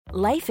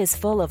Life is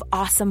full of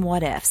awesome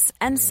what-ifs,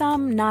 and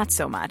some not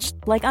so much,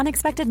 like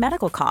unexpected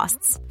medical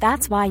costs.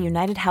 That's why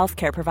United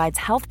Healthcare provides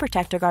Health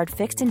Protector Guard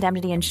fixed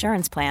indemnity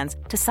insurance plans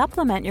to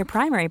supplement your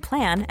primary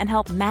plan and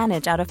help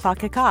manage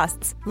out-of-pocket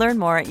costs. Learn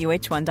more at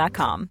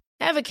uh1.com.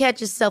 Ever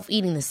catch yourself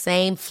eating the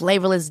same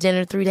flavorless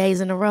dinner 3 days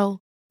in a row?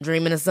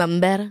 Dreaming of something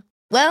better?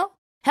 Well,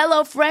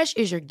 HelloFresh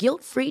is your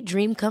guilt-free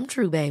dream come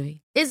true,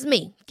 baby. It's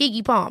me,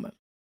 Keke Palmer.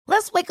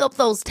 Let's wake up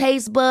those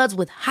taste buds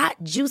with hot,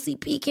 juicy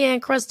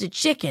pecan-crusted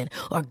chicken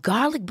or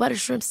garlic butter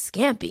shrimp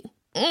scampi.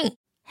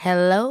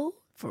 Hello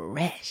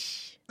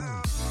Fresh.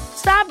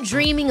 Stop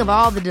dreaming of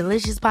all the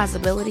delicious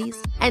possibilities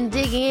and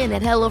dig in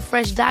at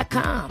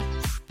HelloFresh.com.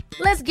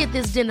 Let's get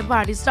this dinner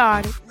party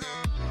started.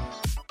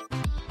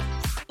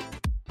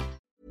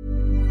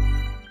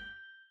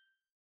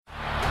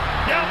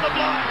 Down the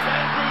block,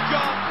 Andrew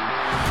John.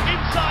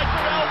 Inside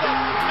for Elba.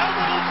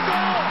 Elba will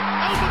score.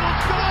 Elba will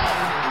score.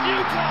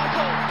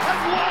 Newcastle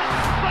have won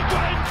the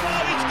Grand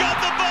Final. He's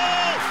got the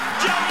ball.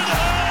 Jared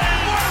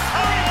Hayes.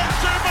 Oh,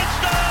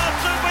 superstar,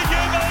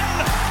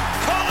 superhuman.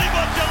 Call him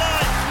what you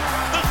like.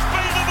 The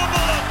speed of a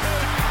bullet.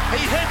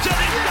 He hits it.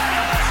 He's got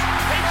it.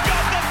 He's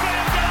got the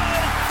fair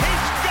goal.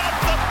 He's got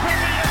the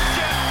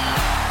premiership.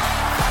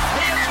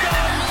 He has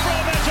gone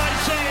from, as I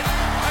said,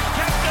 a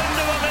captain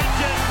to a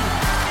legend.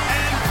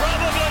 And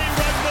probably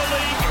rugby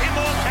league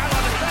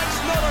immortality. That's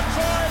not a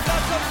try.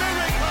 That's a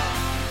miracle.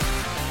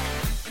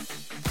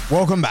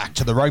 Welcome back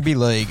to the Rugby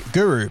League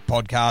Guru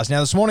podcast. Now,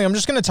 this morning, I'm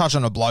just going to touch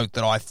on a bloke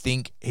that I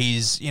think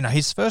his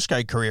first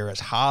grade career has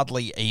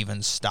hardly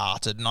even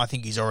started, and I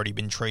think he's already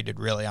been treated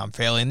really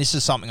unfairly. And this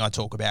is something I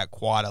talk about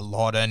quite a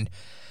lot, and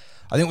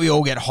I think we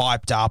all get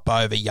hyped up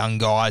over young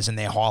guys and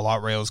their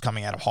highlight reels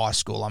coming out of high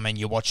school. I mean,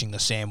 you're watching the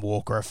Sam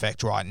Walker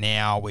effect right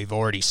now. We've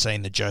already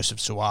seen the Joseph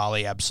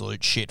Suaalii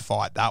absolute shit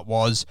fight that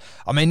was.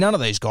 I mean, none of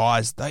these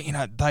guys, they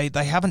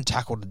haven't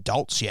tackled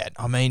adults yet.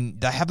 I mean,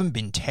 they haven't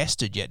been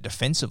tested yet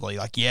defensively.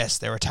 Like, yes,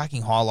 their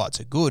attacking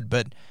highlights are good,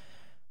 but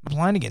they're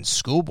playing against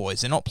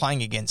schoolboys. They're not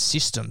playing against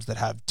systems that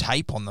have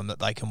tape on them that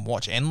they can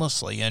watch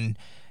endlessly. And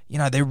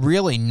they're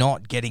really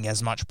not getting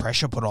as much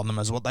pressure put on them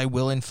as what they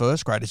will in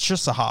first grade. It's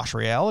just the harsh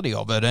reality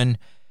of it. And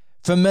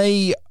for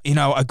me,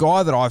 a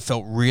guy that I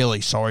felt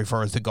really sorry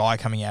for is the guy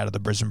coming out of the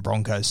Brisbane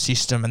Broncos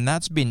system, and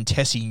that's been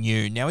Tesi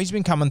Niu. Now, he's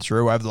been coming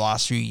through over the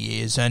last few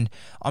years, and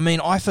I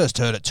mean, I first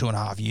heard it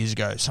 2.5 years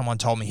ago. Someone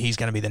told me he's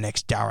going to be the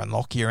next Darren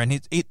Lockyer,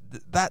 and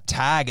that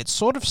tag, it's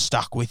sort of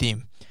stuck with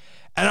him.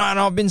 And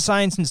I've been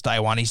saying since day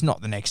one, he's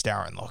not the next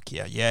Darren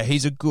Lockyer. Yeah,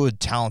 he's a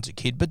good, talented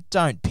kid, but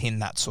don't pin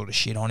that sort of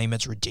shit on him.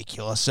 It's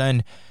ridiculous.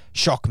 And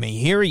shock me.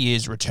 Here he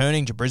is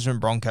returning to Brisbane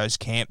Broncos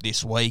camp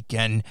this week.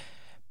 And,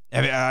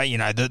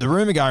 the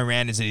rumour going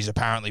around is that he's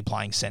apparently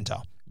playing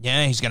centre.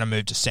 Yeah, he's going to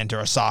move to centre.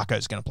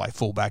 Osaka's going to play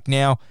fullback.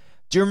 Now,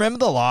 do you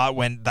remember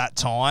when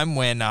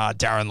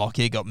Darren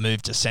Lockyer got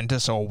moved to centre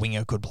so a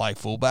winger could play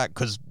fullback?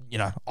 Because,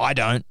 I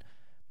don't.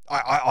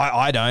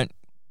 I don't.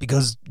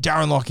 Because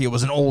Darren Lockyer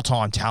was an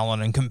all-time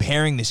talent, and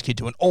comparing this kid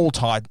to an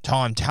all-time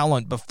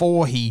talent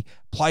before he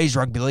plays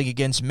rugby league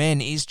against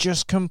men is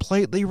just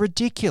completely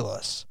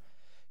ridiculous.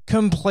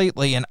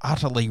 Completely and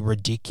utterly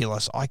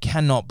ridiculous. I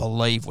cannot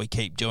believe we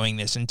keep doing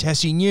this. And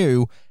Tesi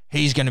Niu,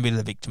 he's going to be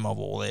the victim of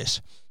all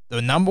this.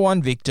 The number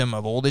one victim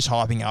of all this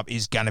hyping up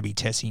is going to be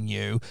Tesi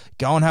Niu.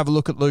 Go and have a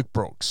look at Luke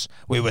Brooks.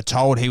 We were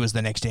told he was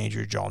the next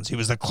Andrew Johns. He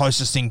was the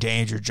closest thing to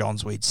Andrew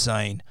Johns we'd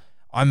seen.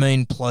 I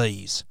mean,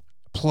 please,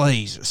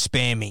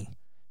 spare me.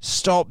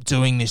 Stop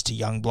doing this to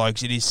young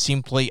blokes. It is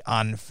simply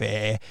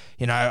unfair.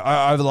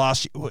 Over the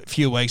last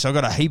few weeks, I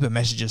got a heap of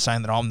messages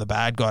saying that I'm the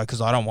bad guy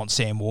because I don't want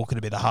Sam Walker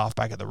to be the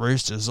halfback at the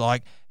Roosters.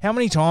 Like, how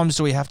many times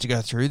do we have to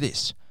go through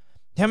this?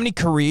 How many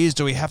careers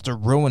do we have to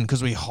ruin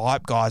because we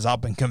hype guys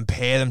up and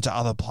compare them to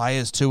other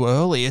players too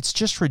early? It's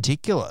just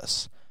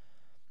ridiculous.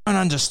 I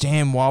don't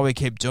understand why we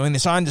keep doing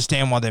this. I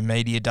understand why the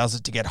media does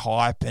it to get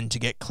hype and to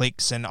get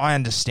clicks, and I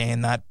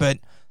understand that, but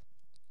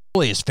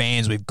surely as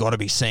fans, we've got to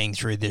be seeing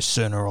through this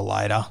sooner or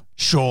later.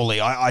 Surely.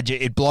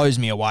 It blows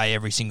me away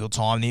every single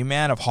time. The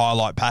amount of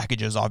highlight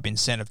packages I've been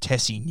sent of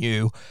Tesi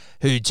Niu,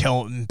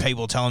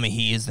 people telling me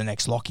he is the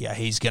next Lockyer,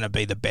 he's going to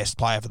be the best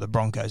player for the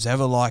Broncos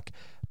ever. Like,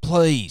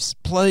 please,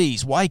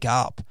 wake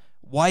up.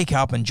 Wake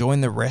up and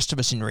join the rest of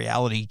us in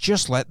reality.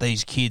 Just let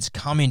these kids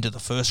come into the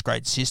first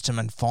grade system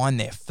and find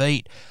their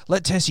feet.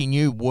 Let Tesi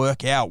Niu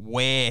work out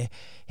where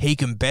he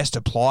can best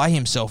apply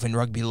himself in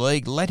rugby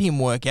league. Let him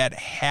work out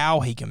how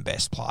he can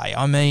best play.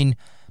 I mean,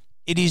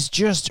 it is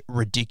just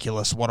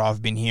ridiculous what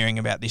I've been hearing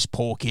about this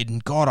poor kid,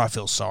 and God, I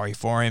feel sorry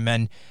for him.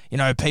 And,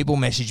 people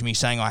message me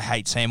saying I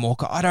hate Sam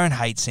Walker. I don't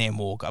hate Sam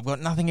Walker. I've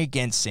got nothing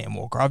against Sam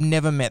Walker. I've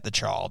never met the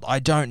child. I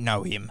don't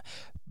know him.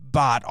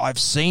 But I've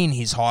seen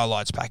his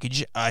highlights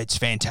package. It's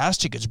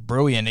fantastic. It's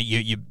brilliant.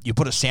 You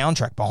put a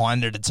soundtrack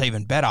behind it, it's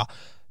even better.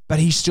 But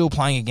he's still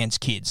playing against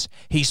kids.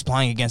 He's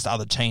playing against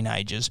other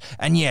teenagers.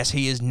 And yes,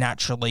 he is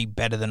naturally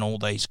better than all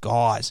these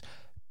guys.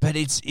 But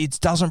it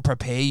doesn't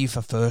prepare you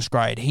for first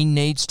grade. He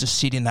needs to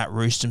sit in that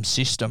Roostem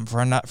system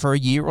for a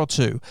year or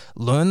two.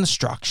 Learn the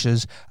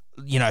structures.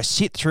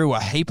 sit through a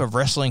heap of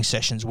wrestling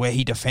sessions where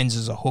he defends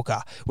as a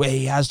hooker, where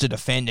he has to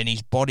defend and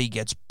his body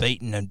gets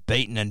beaten and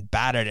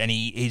battered, and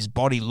his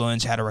body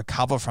learns how to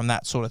recover from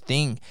that sort of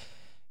thing.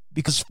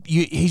 Because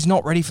he's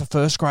not ready for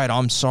first grade.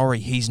 I'm sorry,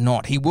 he's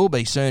not. He will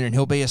be soon, and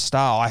he'll be a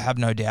star. I have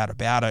no doubt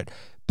about it.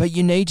 But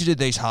you need to do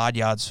these hard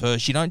yards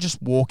first. You don't just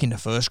walk into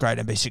first grade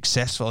and be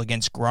successful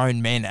against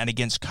grown men and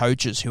against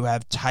coaches who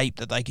have tape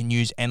that they can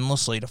use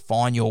endlessly to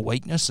find your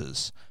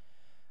weaknesses.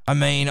 I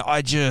mean,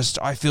 I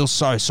feel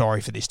so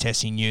sorry for this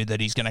Tessie New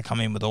that he's going to come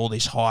in with all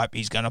this hype.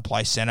 He's going to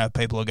play centre.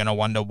 People are going to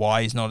wonder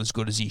why he's not as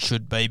good as he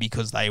should be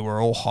because they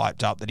were all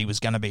hyped up that he was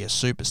going to be a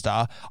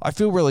superstar. I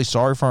feel really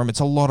sorry for him. It's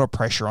a lot of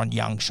pressure on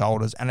young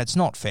shoulders, and it's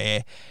not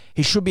fair.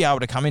 He should be able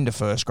to come into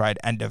first grade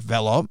and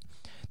develop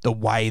the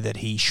way that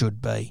he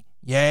should be.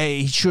 Yeah,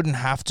 he shouldn't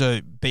have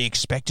to be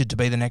expected to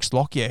be the next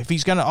Lockyer. If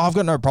he's I've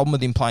got no problem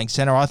with him playing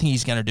centre. I think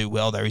he's going to do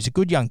well there. He's a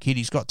good young kid.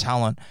 He's got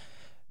talent.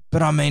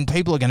 But, I mean,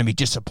 people are going to be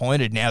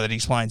disappointed now that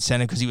he's playing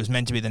centre because he was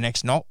meant to be the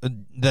next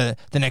the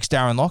next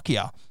Darren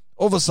Lockyer.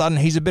 All of a sudden,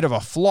 he's a bit of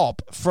a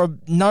flop for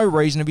no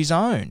reason of his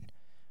own.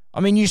 I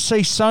mean, you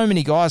see so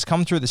many guys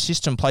come through the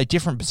system, play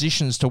different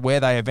positions to where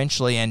they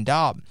eventually end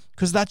up,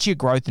 because that's your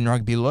growth in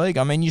rugby league.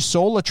 I mean, you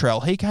saw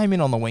Latrell. He came in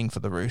on the wing for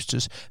the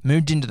Roosters,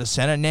 moved into the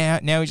centre.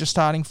 Now he's a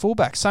starting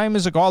fullback. Same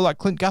as a guy like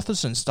Clint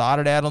Gutherson,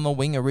 started out on the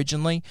wing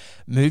originally,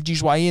 moved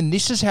his way in.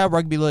 This is how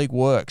rugby league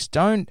works.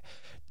 Don't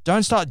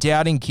start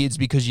doubting kids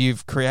because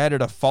you've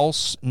created a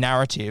false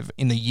narrative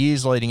in the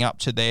years leading up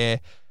to their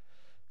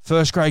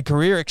first grade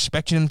career,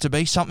 expecting them to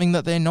be something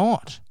that they're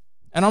not.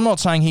 And I'm not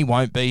saying he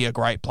won't be a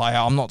great player.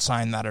 I'm not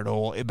saying that at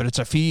all. But it's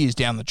a few years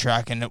down the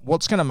track, and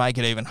what's going to make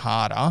it even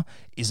harder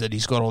is that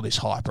he's got all this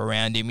hype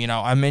around him.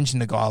 I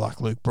mentioned a guy like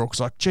Luke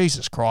Brooks. Like,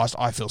 Jesus Christ,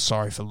 I feel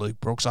sorry for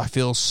Luke Brooks. I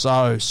feel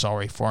so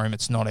sorry for him.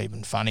 It's not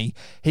even funny.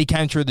 He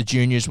came through the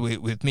juniors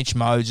with Mitch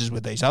Moses,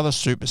 with these other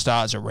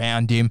superstars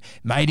around him,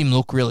 made him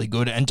look really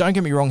good. And don't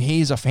get me wrong,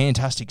 he is a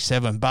fantastic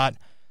 7, but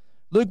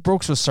Luke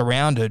Brooks was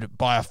surrounded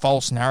by a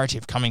false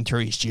narrative coming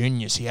through his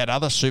juniors. He had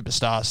other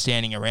superstars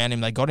standing around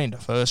him. They got into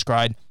first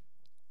grade.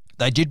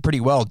 They did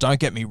pretty well, don't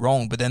get me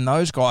wrong, but then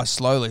those guys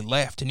slowly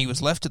left, and he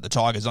was left at the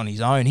Tigers on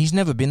his own. He's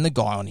never been the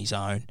guy on his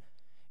own.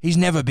 He's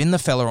never been the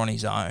fella on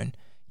his own.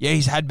 Yeah,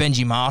 he's had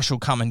Benji Marshall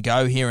come and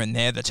go here and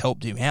there that's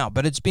helped him out,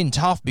 but it's been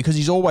tough because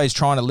he's always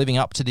trying to living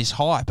up to this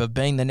hype of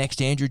being the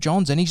next Andrew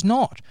Johns, and he's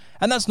not.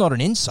 And that's not an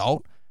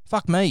insult.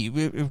 Fuck me.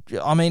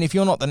 I mean, if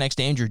you're not the next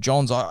Andrew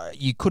Johns,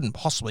 you couldn't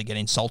possibly get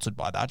insulted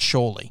by that,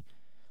 surely.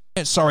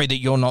 Sorry that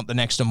you're not the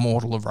next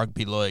immortal of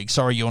rugby league.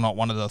 Sorry you're not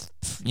one of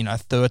the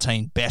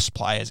 13 best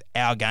players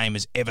our game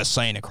has ever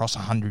seen across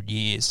 100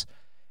 years.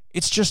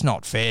 It's just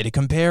not fair to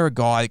compare a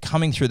guy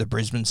coming through the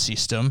Brisbane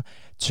system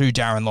to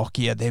Darren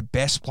Lockyer, their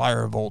best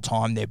player of all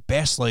time, their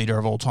best leader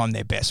of all time,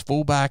 their best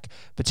fullback,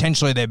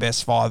 potentially their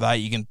best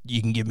 5'8".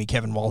 You can give me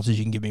Kevin Walters,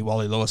 you can give me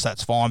Wally Lewis,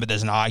 that's fine, but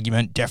there's an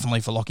argument definitely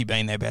for Lockyer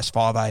being their best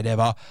 5'8"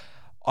 ever.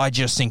 I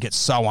just think it's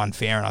so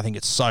unfair, and I think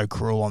it's so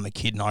cruel on the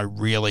kid, and I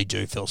really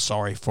do feel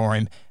sorry for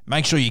him.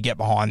 Make sure you get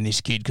behind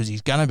this kid because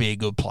he's going to be a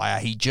good player.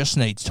 He just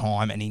needs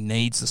time, and he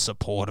needs the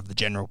support of the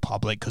general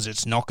public because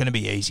it's not going to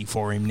be easy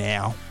for him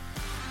now.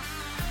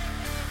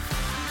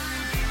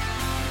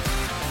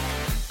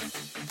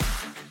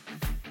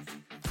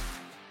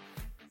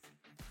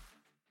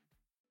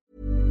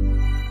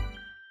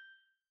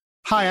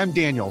 Hi, I'm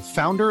Daniel,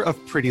 founder of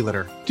Pretty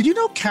Litter. Did you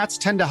know cats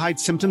tend to hide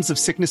symptoms of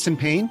sickness and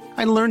pain?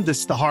 I learned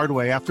this the hard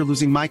way after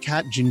losing my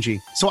cat, Gingy.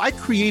 So I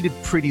created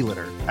Pretty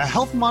Litter, a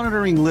health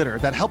monitoring litter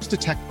that helps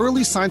detect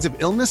early signs of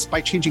illness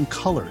by changing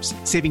colors,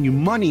 saving you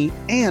money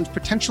and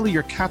potentially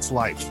your cat's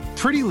life.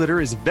 Pretty Litter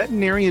is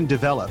veterinarian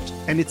developed,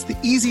 and it's the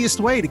easiest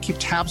way to keep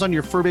tabs on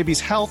your fur baby's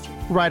health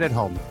right at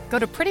home. Go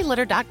to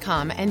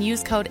prettylitter.com and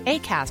use code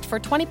ACAST for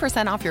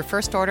 20% off your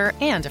first order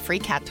and a free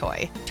cat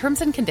toy.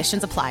 Terms and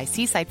conditions apply.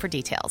 See site for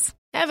details.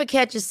 Ever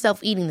catch yourself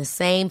eating the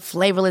same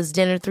flavorless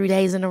dinner 3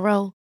 days in a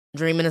row?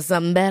 Dreaming of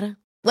something better?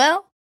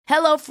 Well,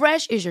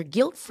 HelloFresh is your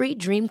guilt-free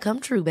dream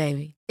come true,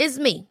 baby. It's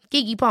me,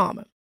 Keke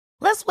Palmer.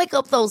 Let's wake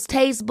up those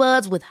taste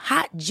buds with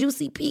hot,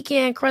 juicy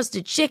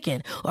pecan-crusted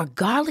chicken or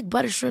garlic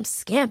butter shrimp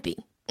scampi.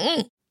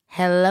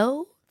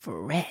 Hello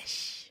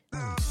Fresh.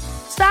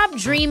 Stop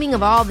dreaming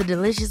of all the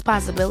delicious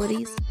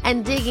possibilities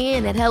and dig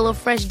in at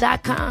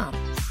HelloFresh.com.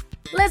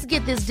 Let's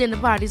get this dinner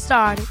party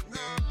started.